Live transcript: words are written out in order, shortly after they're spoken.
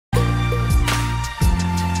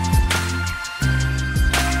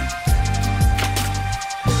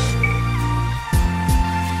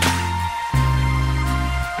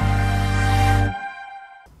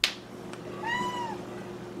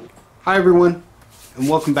Hi everyone, and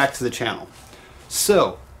welcome back to the channel.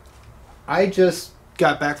 So, I just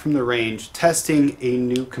got back from the range testing a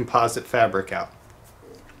new composite fabric out.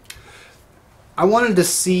 I wanted to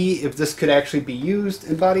see if this could actually be used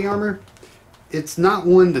in body armor. It's not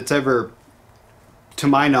one that's ever, to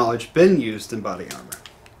my knowledge, been used in body armor.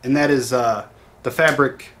 And that is the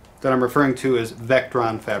fabric that I'm referring to as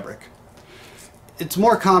Vectran fabric. It's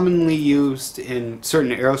more commonly used in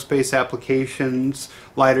certain aerospace applications,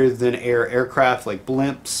 lighter than air aircraft like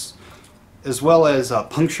blimps, as well as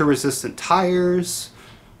puncture resistant tires,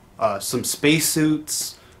 some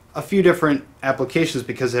spacesuits, a few different applications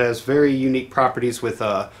because it has very unique properties with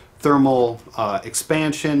thermal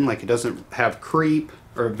expansion, like it doesn't have creep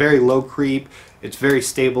or very low creep. It's very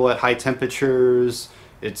stable at high temperatures.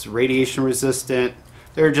 It's radiation resistant.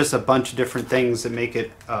 There are just a bunch of different things that make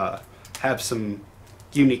it have some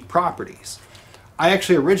unique properties. I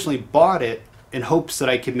actually originally bought it in hopes that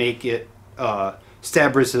I could make it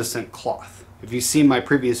stab resistant cloth. If you've seen my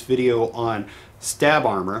previous video on stab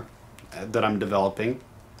armor that I'm developing,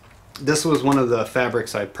 this was one of the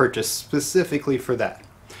fabrics I purchased specifically for that.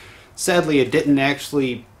 Sadly, it didn't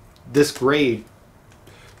actually, this grade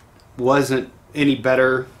wasn't any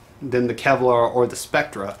better than the Kevlar or the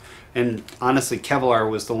Spectra, and honestly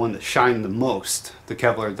Kevlar was the one that shined the most, the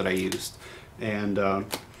Kevlar that I used. And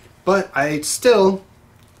but I still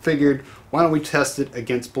figured, why don't we test it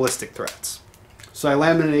against ballistic threats? So I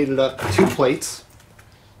laminated up 2 plates,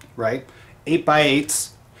 right,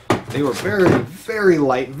 8x8s. They were very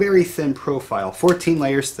light, very thin profile, 14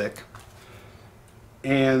 layers thick,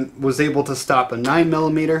 and was able to stop a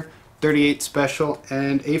 9mm, 38 special,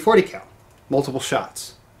 and a 40 cal, multiple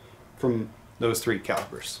shots from those 3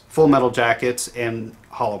 calibers, full metal jackets and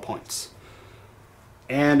hollow points.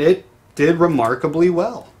 And it did remarkably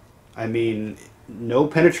well. I mean, no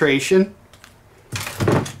penetration,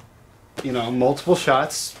 you know, multiple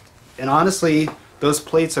shots, and honestly those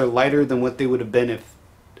plates are lighter than what they would have been if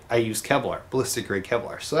I used Kevlar, ballistic grade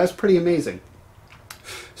Kevlar. So that's pretty amazing.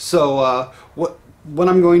 So what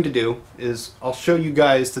I'm going to do is I'll show you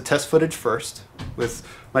guys the test footage first with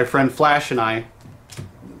my friend Flash and I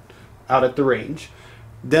out at the range.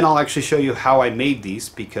 Then I'll actually show you how I made these,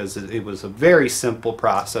 because it was a very simple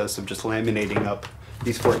process of just laminating up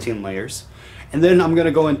these 14 layers. And then I'm going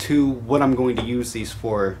to go into what I'm going to use these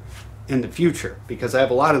for in the future, because I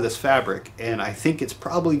have a lot of this fabric and I think it's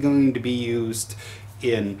probably going to be used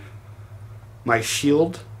in my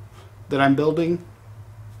shield that I'm building,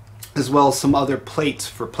 as well as some other plates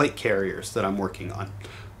for plate carriers that I'm working on.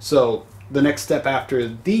 So the next step after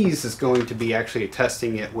these is going to be actually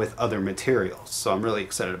testing it with other materials. So I'm really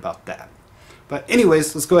excited about that. But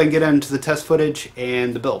anyways, let's go ahead and get into the test footage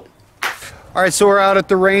and the build. Alright, so we're out at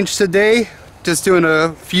the range today, just doing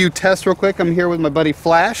a few tests real quick. I'm here with my buddy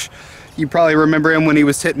Flash. You probably remember him when he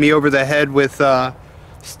was hitting me over the head with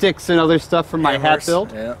sticks and other stuff from my hat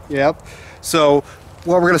build. Yeah. Yep. So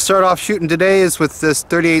what we're going to start off shooting today is with this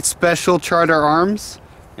 38 Special Charter Arms.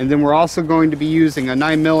 And then we're also going to be using a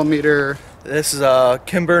 9mm. This is a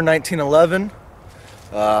Kimber 1911.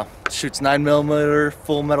 Shoots 9mm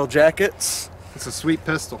full metal jackets. It's a sweet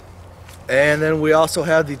pistol. And then we also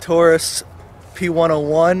have the Taurus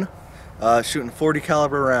P101, shooting 40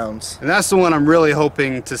 caliber rounds. And that's the one I'm really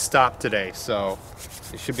hoping to stop today. So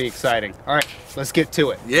it should be exciting. All right, let's get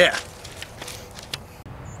to it. Yeah.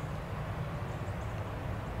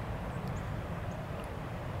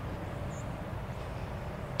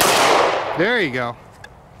 There you go.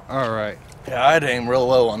 All right. Yeah, I'd aim real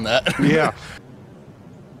low on that. Yeah.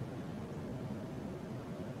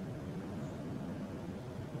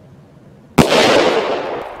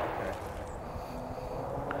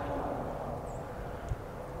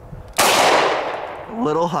 A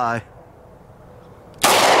little high.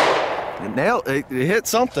 It nailed it. It hit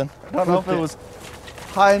something. I don't know if it was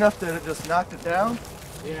high enough that it just knocked it down.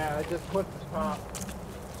 Yeah, I just put the top.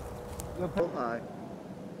 A little high.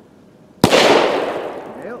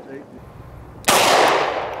 Nailed it.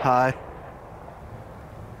 High.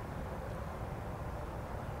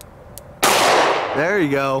 There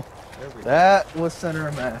you go. That was center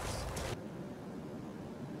of mass.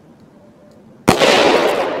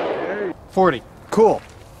 40. Cool.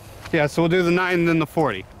 Yeah, so we'll do the 9 and then the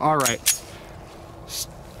 40. All right.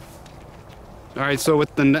 All right, so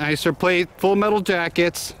with the nicer plate, full metal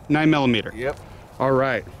jackets, 9mm. Yep. All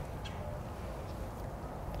right.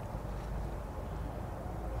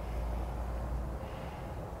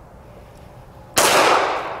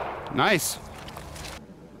 Nice.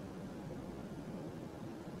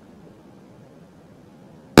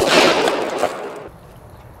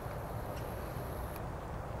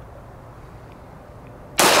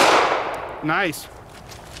 Nice.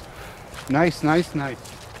 Nice, nice, nice.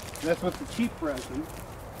 That's with the cheap resin.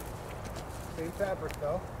 Same fabric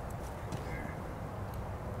though.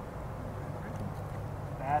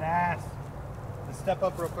 Badass. Let's step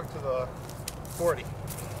up real quick to the 40.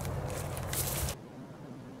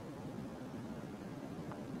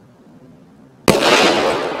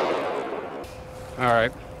 All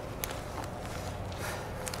right.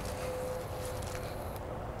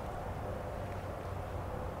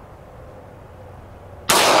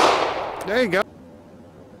 There you go.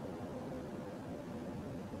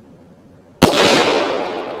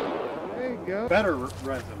 There you go. Better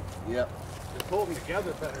resin. Yep. It's holding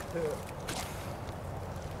together better too.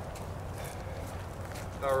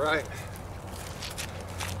 All right.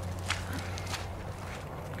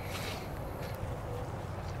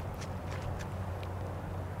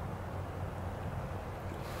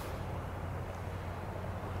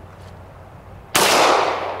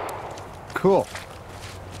 Cool.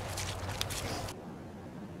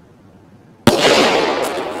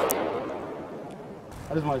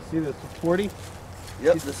 I just want to see this. 40?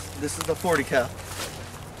 Yep, this is the 40 cal.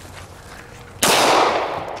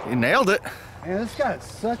 You nailed it. Man, this got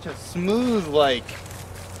such a smooth, like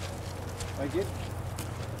it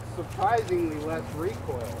surprisingly less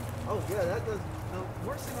recoil. Oh yeah, that does. The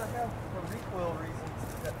worst thing I have for recoil reasons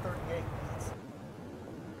is that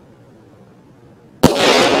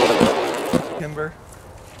 38. Timber.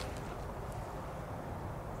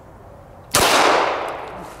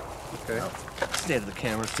 Okay. I'll stand to the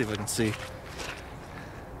camera, see if I can see.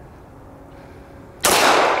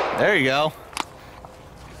 There you go.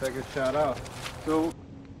 Take a shot out. So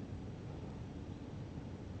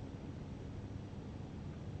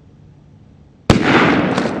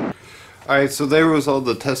alright, so there was all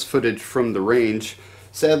the test footage from the range.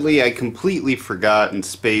 Sadly, I completely forgot and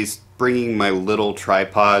spaced bringing my little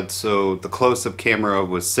tripod, so the close-up camera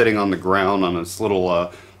was sitting on the ground on this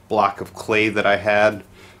little block of clay that I had.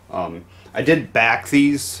 I did back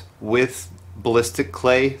these with ballistic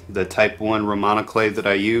clay, the type 1 Romana clay that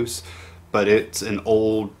I use, but it's an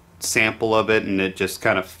old sample of it and it just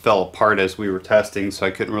kind of fell apart as we were testing, so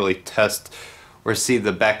I couldn't really test or see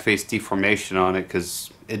the back face deformation on it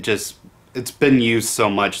because it's been used so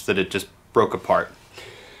much that it just broke apart.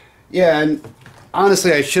 Yeah, and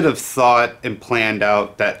honestly I should have thought and planned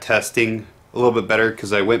out that testing a little bit better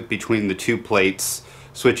because I went between the two plates,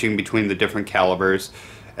 switching between the different calibers,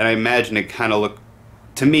 and I imagine it kind of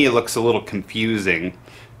to me it looks a little confusing,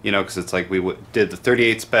 you know, because it's like we did the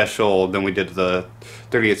 38 special, then we did the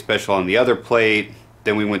 38 special on the other plate,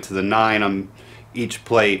 then we went to the 9 on each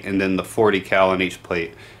plate, and then the 40 cal on each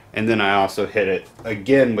plate, and then I also hit it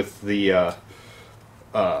again with the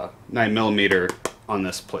 9mm on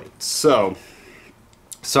this plate. So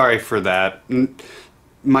sorry for that.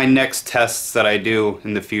 My next tests that I do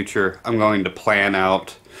in the future, I'm going to plan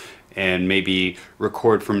out and maybe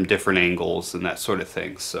record from different angles and that sort of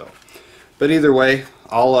thing. So, but either way,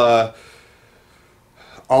 I'll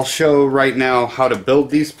show right now how to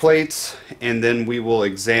build these plates, and then we will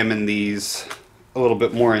examine these a little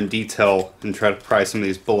bit more in detail and try to pry some of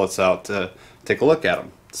these bullets out to take a look at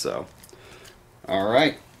them. So,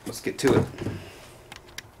 alright, let's get to it.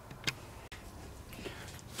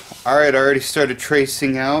 Alright, I already started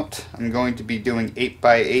tracing out. I'm going to be doing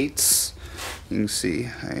 8x8s. You can see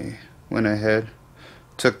I went ahead,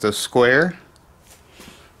 took the square,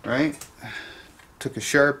 right? Took a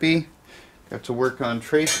Sharpie, got to work on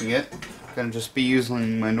tracing it. Gonna just be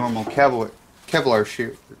using my normal Kevlar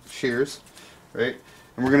shears, right?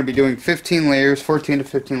 And we're gonna be doing 15 layers, 14 to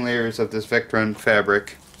 15 layers of this Vectran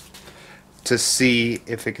fabric to see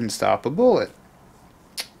if it can stop a bullet.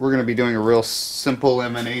 We're gonna be doing a real simple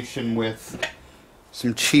lamination with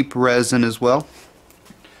some cheap resin as well.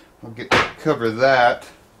 I'll cover that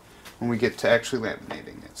when we get to actually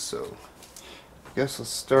laminating it. So I guess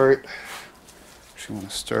let's start. Actually, I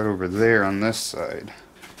want to start over there on this side.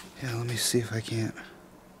 Yeah, let me see if I can't.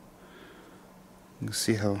 You can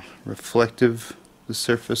see how reflective the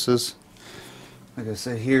surface is. Like I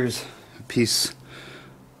said, here's a piece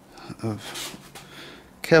of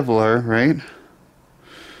Kevlar, right?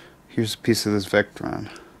 Here's a piece of this Vectran.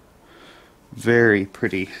 Very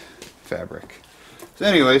pretty fabric. So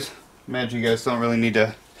anyways, imagine you guys don't really need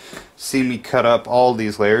to see me cut up all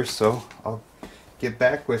these layers, so I'll get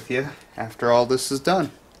back with you after all this is done.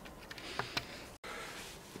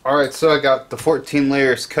 Alright, so I got the 14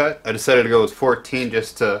 layers cut. I decided to go with 14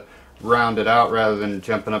 just to round it out rather than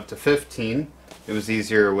jumping up to 15. It was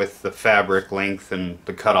easier with the fabric length and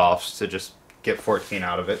the cutoffs to just get 14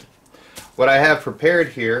 out of it. What I have prepared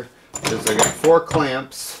here is I got 4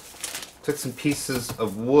 clamps, took some pieces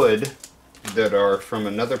of wood, that are from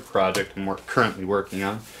another project I'm currently working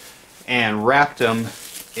on, and wrapped them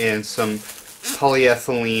in some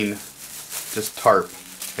polyethylene, just tarp,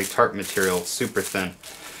 like tarp material, super thin.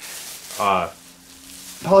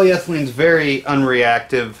 Polyethylene is very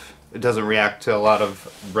unreactive. It doesn't react to a lot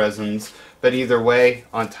of resins, but either way,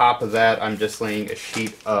 on top of that, I'm just laying a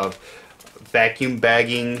sheet of vacuum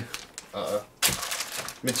bagging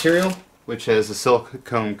material, which has a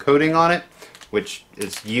silicone coating on it, which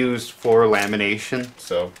is used for lamination.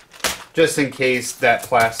 So just in case that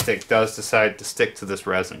plastic does decide to stick to this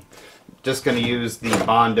resin, just going to use the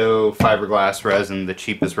Bondo fiberglass resin, the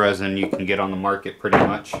cheapest resin you can get on the market pretty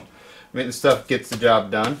much. I mean, the stuff gets the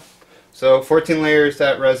job done. So 14 layers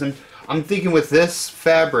that resin. I'm thinking with this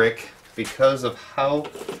fabric, because of how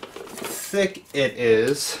thick it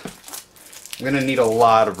is, I'm going to need a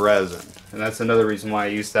lot of resin. And that's another reason why I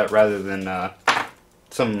use that rather than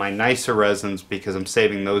some of my nicer resins, because I'm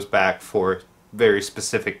saving those back for very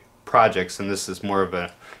specific projects, and this is more of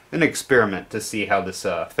an experiment to see how this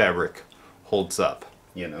fabric holds up,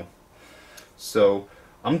 you know. So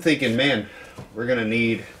I'm thinking, man, we're going to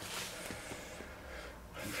need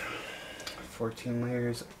 14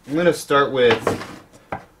 layers. I'm going to start with,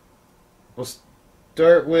 well,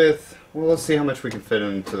 let's see how much we can fit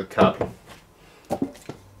into the cup,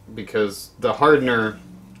 because the hardener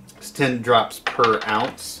is 10 drops per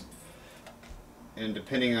ounce, and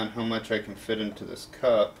depending on how much I can fit into this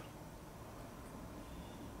cup,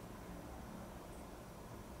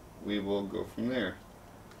 we will go from there.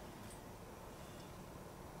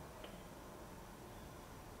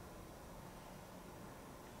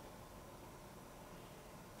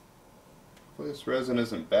 Well, this resin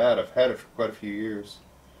isn't bad. I've had it for quite a few years.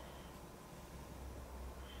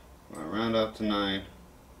 I'll round up to 9.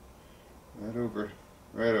 Right over,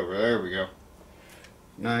 there we go.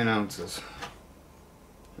 9 ounces.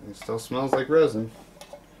 It still smells like resin.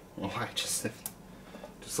 Oh, it just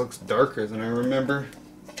looks darker than I remember.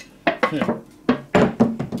 I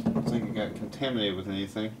don't think it got contaminated with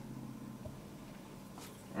anything.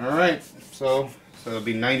 Alright, so it'll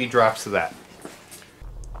be 90 drops of that.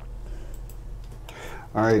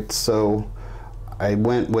 Alright, so I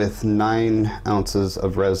went with 9 ounces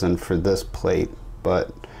of resin for this plate,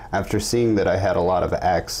 but after seeing that I had a lot of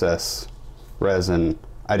excess resin,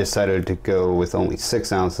 I decided to go with only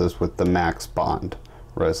 6 ounces with the Max Bond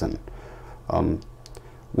resin.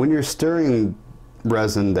 When you're stirring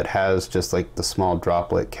resin that has just like the small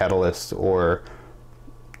droplet catalyst or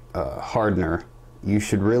hardener, you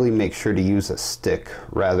should really make sure to use a stick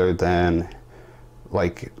rather than,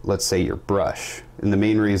 like, let's say your brush. And the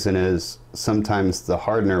main reason is sometimes the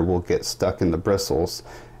hardener will get stuck in the bristles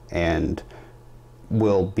and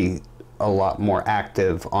will be a lot more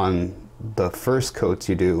active on the first coats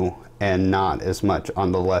you do and not as much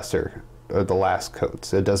on the lesser or the last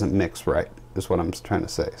coats. It doesn't mix right, is what I'm trying to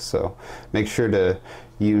say. So make sure to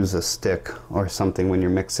use a stick or something when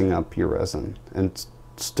you're mixing up your resin, and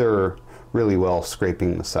stir really well,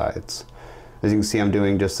 scraping the sides. As you can see, I'm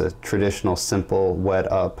doing just a traditional simple wet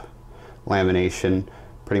up lamination,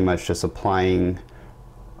 pretty much just applying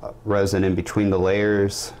resin in between the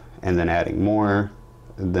layers and then adding more,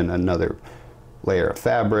 and then another layer of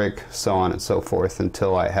fabric, so on and so forth,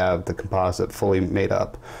 until I have the composite fully made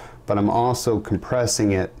up. But I'm also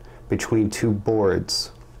compressing it between 2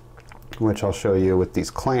 boards, which I'll show you with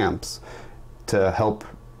these clamps, to help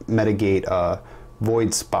mitigate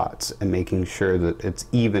void spots and making sure that it's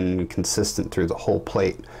even and consistent through the whole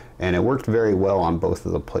plate. And it worked very well on both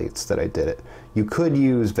of the plates that I did it. You could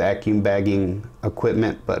use vacuum bagging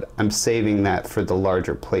equipment, but I'm saving that for the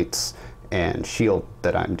larger plates and shield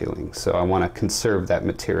that I'm doing. So I want to conserve that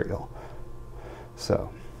material.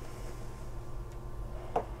 So.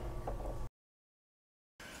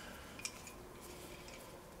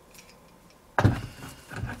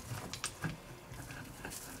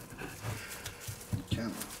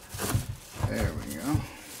 There we go.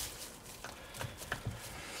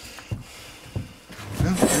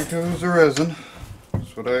 Well, there goes the resin.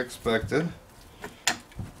 That's what I expected.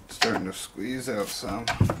 It's starting to squeeze out some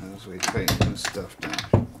as we tighten this stuff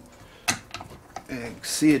down. And you can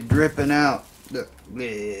see it dripping out.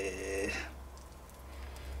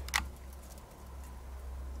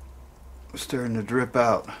 Starting to drip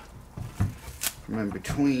out from in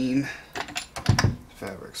between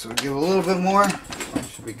fabric. So we'll give a little bit more. That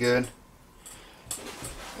should be good.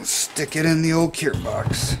 Let's stick it in the old cure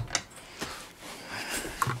box.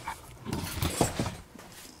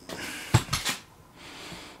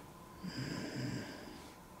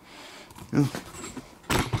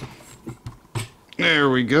 There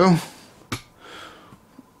we go.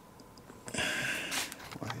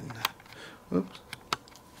 Oops.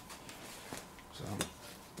 So,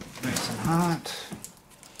 nice and hot.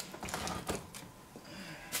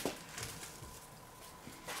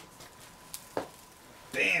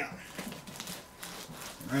 Bam!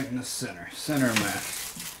 Right in the center. Center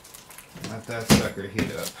mass. Let that sucker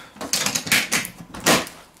heat up.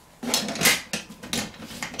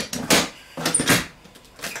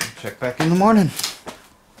 Check back in the morning.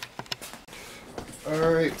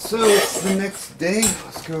 Alright, so it's the next day.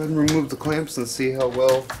 Let's go ahead and remove the clamps and see how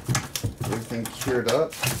well everything cured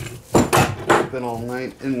up. Been all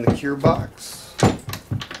night in the cure box.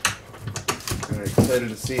 Kinda excited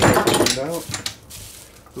to see how it turned out.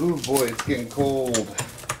 Ooh boy, it's getting cold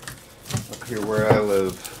up here where I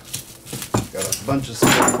live. Got a bunch of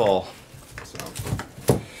snowfall. So,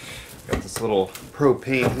 got this little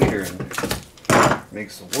propane heater and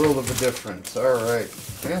makes a world of a difference. Alright,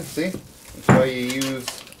 yeah, see? That's why you use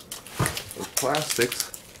those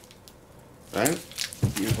plastics, right?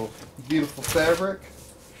 Beautiful, beautiful fabric.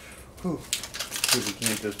 Whew. See if we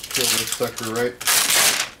can't just kill this sucker right.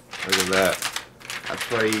 Look at that. That's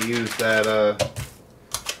why you use that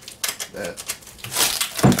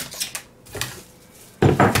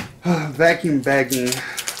vacuum bagging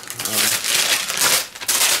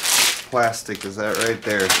plastic is that right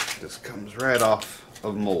there. Just comes right off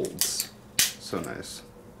of molds. So nice.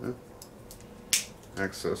 Yeah.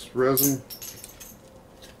 Excess resin.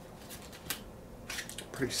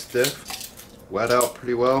 Pretty stiff. Wet out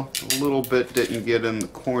pretty well. A little bit didn't get in the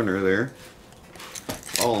corner there.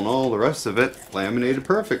 All in all, the rest of it laminated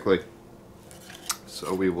perfectly.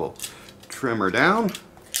 So we will trim her down.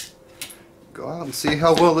 Go out and see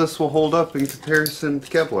how well this will hold up in comparison to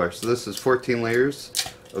Kevlar. So this is 14 layers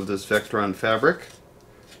of this Vectran fabric.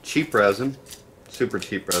 Cheap resin. Super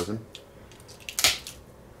cheap resin.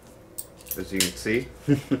 As you can see.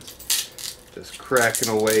 Just cracking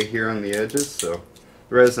away here on the edges. So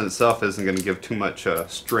the resin itself isn't going to give too much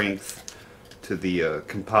strength to the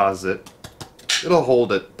composite. It'll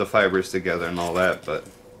hold it, the fibers together and all that, but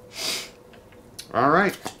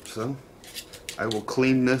alright, so I will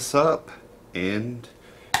clean this up and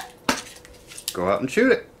go out and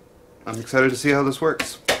shoot it. I'm excited to see how this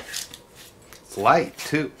works. It's light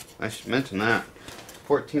too, I should mention that.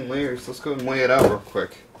 14 layers, let's go and weigh it out real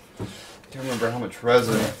quick. Can't remember how much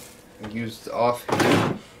resin I used off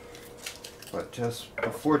here, but just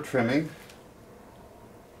before trimming,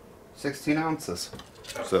 16 ounces.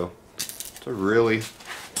 So it's a really,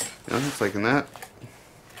 it's like in that,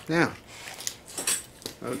 yeah.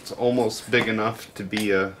 It's almost big enough to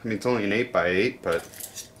be, I mean it's only an 8x8, but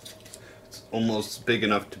it's almost big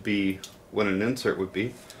enough to be what an insert would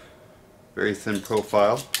be. Very thin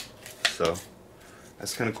profile, so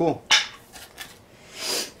that's kind of cool.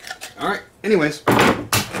 Alright, anyways,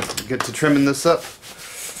 get to trimming this up.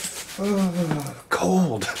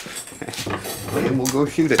 Cold. And we'll go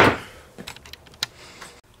shoot it.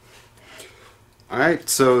 Alright,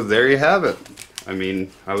 so there you have it. I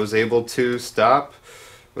mean, I was able to stop,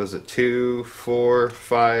 was it 2, 4,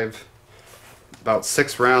 5, about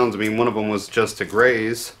 6 rounds. I mean, one of them was just a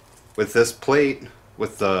graze with this plate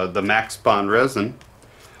with the Max Bond resin.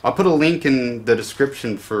 I'll put a link in the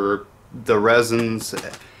description for the resins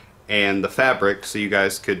and the fabric so you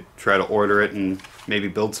guys could try to order it and maybe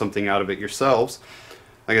build something out of it yourselves.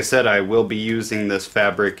 Like I said, I will be using this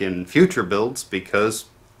fabric in future builds because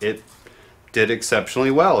it did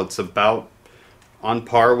exceptionally well. It's about on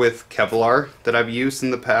par with Kevlar that I've used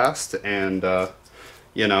in the past, and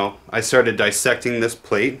you know, I started dissecting this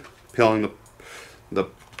plate, peeling the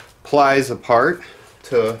plies apart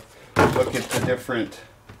to look at the different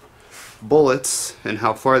bullets and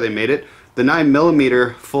how far they made it. The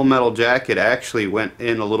 9mm full metal jacket actually went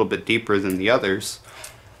in a little bit deeper than the others.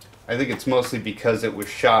 I think it's mostly because it was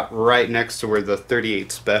shot right next to where the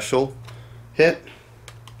 38 Special hit,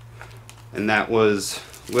 and that was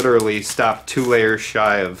literally stopped 2 layers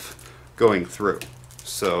shy of going through.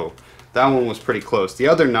 So that one was pretty close. The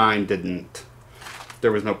other 9 didn't.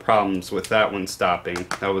 There was no problems with that one stopping.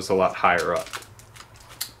 That was a lot higher up.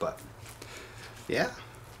 But yeah,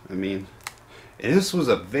 I mean, this was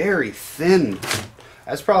a very thin.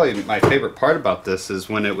 That's probably my favorite part about this, is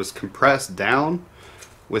when it was compressed down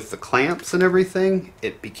with the clamps and everything,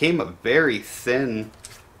 it became a very thin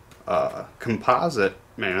composite,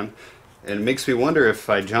 man. And it makes me wonder if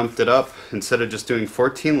I jumped it up instead of just doing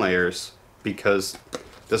 14 layers, because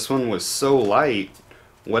this one was so light.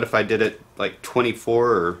 What if I did it like 24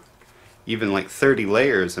 or even like 30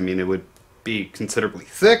 layers? I mean, it would be considerably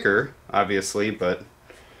thicker, obviously, but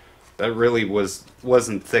that really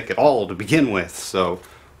wasn't thick at all to begin with. So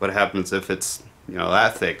what happens if it's, you know,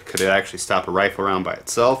 that thick? Could it actually stop a rifle round by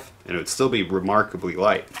itself? and it would still be remarkably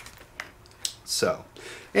light. So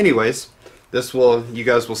anyways, you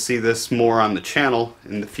guys will see this more on the channel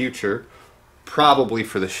in the future, probably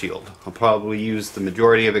for the shield. I'll probably use the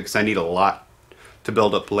majority of it because I need a lot to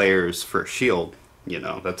build up layers for a shield. You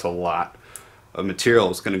know, that's a lot of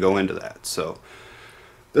material is going to go into that. So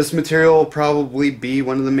this material will probably be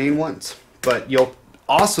one of the main ones. But you'll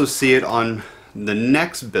also see it on the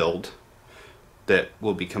next build that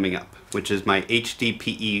will be coming up, which is my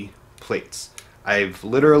HDPE plates. I've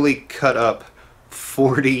literally cut up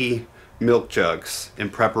 40 milk jugs in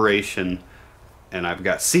preparation, and I've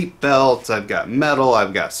got seat belts, I've got metal,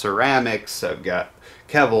 I've got ceramics, I've got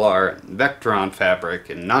Kevlar and Vectran fabric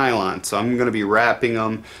and nylon. So I'm going to be wrapping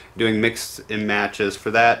them, doing mix and matches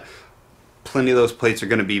for that. Plenty of those plates are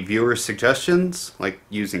going to be viewer suggestions, like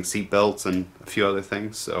using seat belts and a few other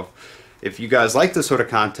things. So if you guys like this sort of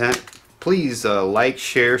content, please like,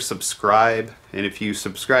 share, subscribe, and if you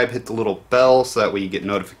subscribe, hit the little bell so that way you get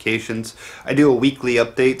notifications. I do a weekly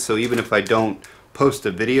update, so even if I don't post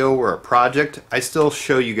a video or a project, I still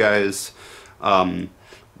show you guys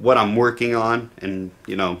what I'm working on, and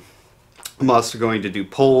you know, I'm also going to do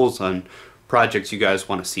polls on projects you guys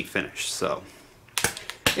want to see finished. So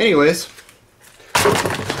anyways,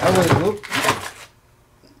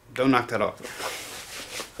 don't knock that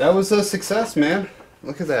off. That was a success, man.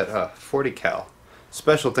 Look at that 40 cal.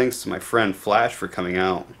 Special thanks to my friend Flash for coming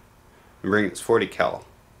out and bringing his 40 cal.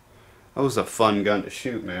 That was a fun gun to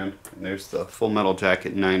shoot, man. And there's the Full Metal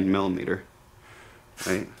Jacket 9mm.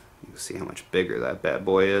 Right? You can see how much bigger that bad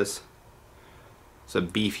boy is. It's a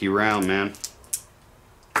beefy round, man.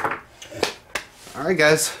 Alright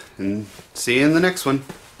guys, and see you in the next one.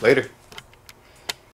 Later.